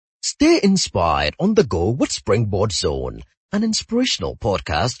Stay inspired on the go with Springboard Zone, an inspirational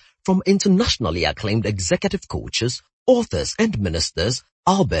podcast from internationally acclaimed executive coaches, authors and ministers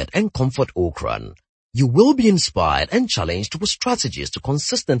Albert and Comfort Okran. You will be inspired and challenged with strategies to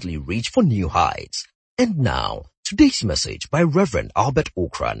consistently reach for new heights. And now, today's message by Reverend Albert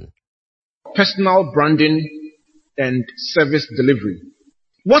Okran. Personal branding and service delivery.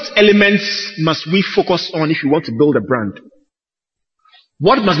 What elements must we focus on if you want to build a brand?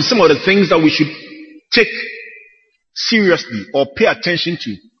 What must be some of the things that we should take seriously or pay attention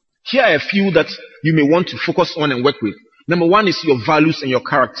to? Here are a few that you may want to focus on and work with. Number one is your values and your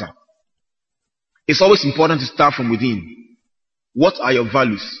character. It's always important to start from within. What are your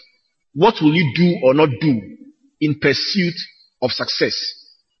values? What will you do or not do in pursuit of success?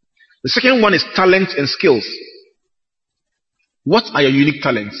 The second one is talent and skills. What are your unique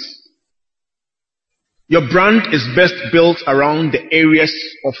talents? Your brand is best built around the areas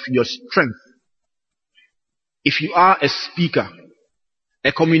of your strength. If you are a speaker,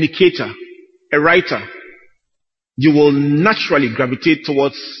 a communicator, a writer, you will naturally gravitate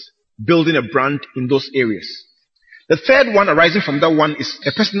towards building a brand in those areas. The third one arising from that one is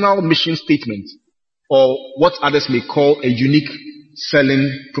a personal mission statement, or what others may call a unique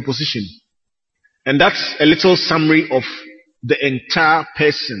selling proposition. And that's a little summary of the entire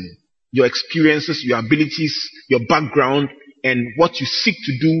person, your experiences, your abilities, your background, and what you seek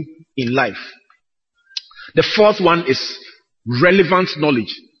to do in life. The fourth one is relevant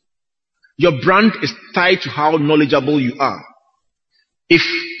knowledge. Your brand is tied to how knowledgeable you are. If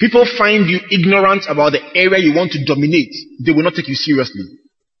people find you ignorant about the area you want to dominate, they will not take you seriously.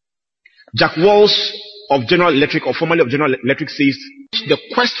 Jack Welch of General Electric, or formerly of General Electric, says the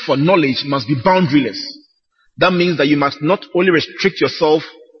quest for knowledge must be boundaryless. That means that you must not only restrict yourself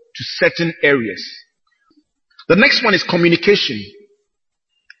to certain areas. The next one is communication.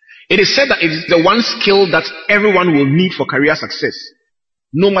 It is said that it is the one skill that everyone will need for career success,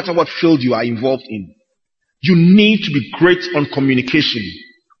 no matter what field you are involved in. You need to be great on communication.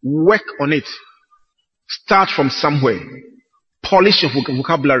 Work on it. Start from somewhere. Polish your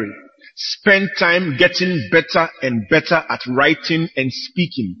vocabulary. Spend time getting better and better at writing and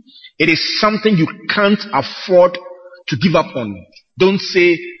speaking. It is something you can't afford to give up on. Don't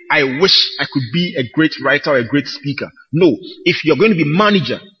say, I wish I could be a great writer or a great speaker. No. If you're going to be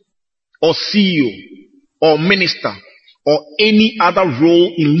manager or CEO or minister or any other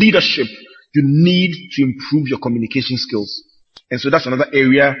role in leadership, you need to improve your communication skills. And so that's another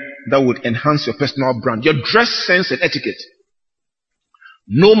area that would enhance your personal brand. Your dress sense and etiquette.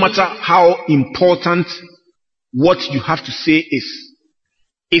 No matter how important what you have to say is,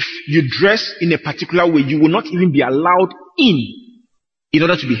 if you dress in a particular way, you will not even be allowed in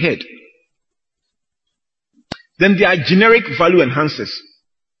order to be heard. Then there are generic value enhancers.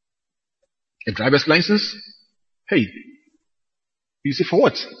 A driver's license? Hey, you say for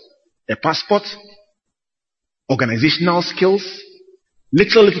what? A passport? Organizational skills?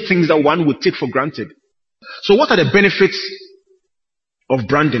 Little things that one would take for granted. So what are the benefits of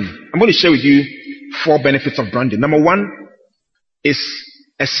branding? I'm going to share with you 4 benefits of branding. Number 1 is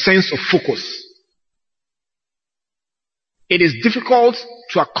a sense of focus. It is difficult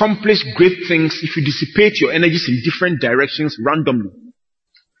to accomplish great things if you dissipate your energies in different directions randomly.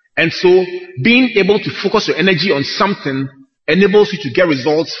 And so, being able to focus your energy on something enables you to get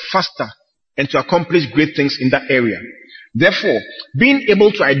results faster and to accomplish great things in that area. Therefore, being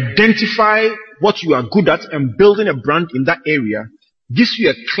able to identify what you are good at and building a brand in that area gives you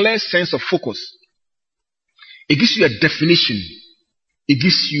a clear sense of focus. It gives you a definition. It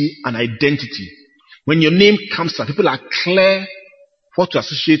gives you an identity. When your name comes out, people are clear what to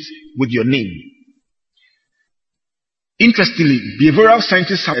associate with your name. Interestingly, behavioral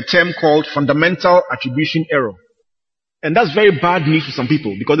scientists have a term called fundamental attribution error. And that's very bad news for some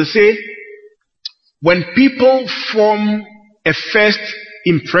people, because they say when people form a first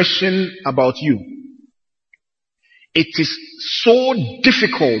impression about you, it is so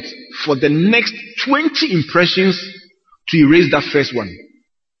difficult for the next 20 impressions to erase that first one.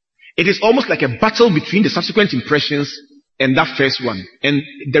 It is almost like a battle between the subsequent impressions and that first one. And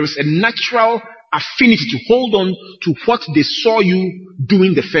there is a natural affinity to hold on to what they saw you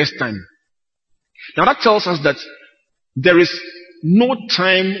doing the first time. Now that tells us that there is no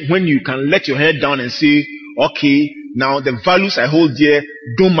time when you can let your head down and say, okay, now the values I hold dear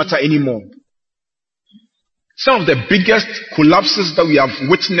don't matter anymore. Some of the biggest collapses that we have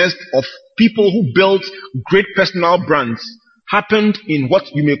witnessed of people who built great personal brands happened in what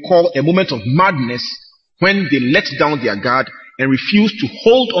you may call a moment of madness, when they let down their guard and refused to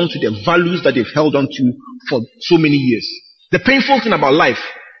hold on to the values that they've held on to for so many years. The painful thing about life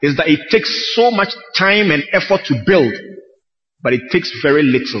is that it takes so much time and effort to build, but it takes very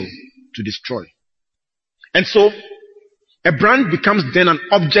little to destroy. And so, a brand becomes then an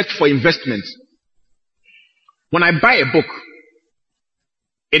object for investment. When I buy a book,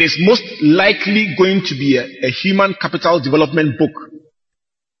 it is most likely going to be a human capital development book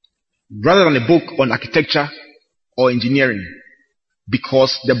rather than a book on architecture or engineering,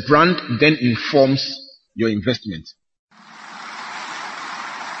 because the brand then informs your investment.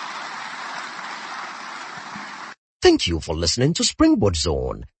 Thank you for listening to Springboard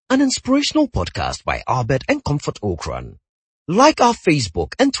Zone, an inspirational podcast by Albert and Comfort Okran. Like our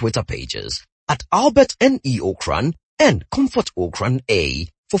Facebook and Twitter pages at Albert N.E. Okran and Comfort Okran A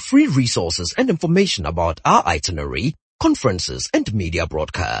for free resources and information about our itinerary, conferences, and media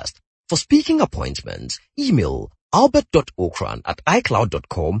broadcast. For speaking appointments, email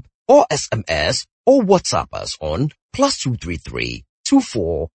albert.okran@icloud.com or SMS or WhatsApp us on +233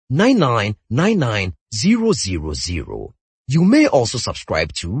 24 99 99 000. You may also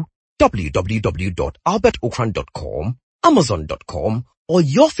subscribe to www.albertokran.com, amazon.com, or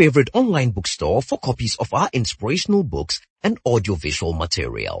your favorite online bookstore for copies of our inspirational books and audiovisual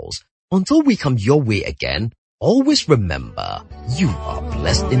materials. Until we come your way again, always remember, you are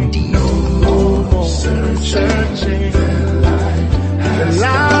blessed indeed. Searching.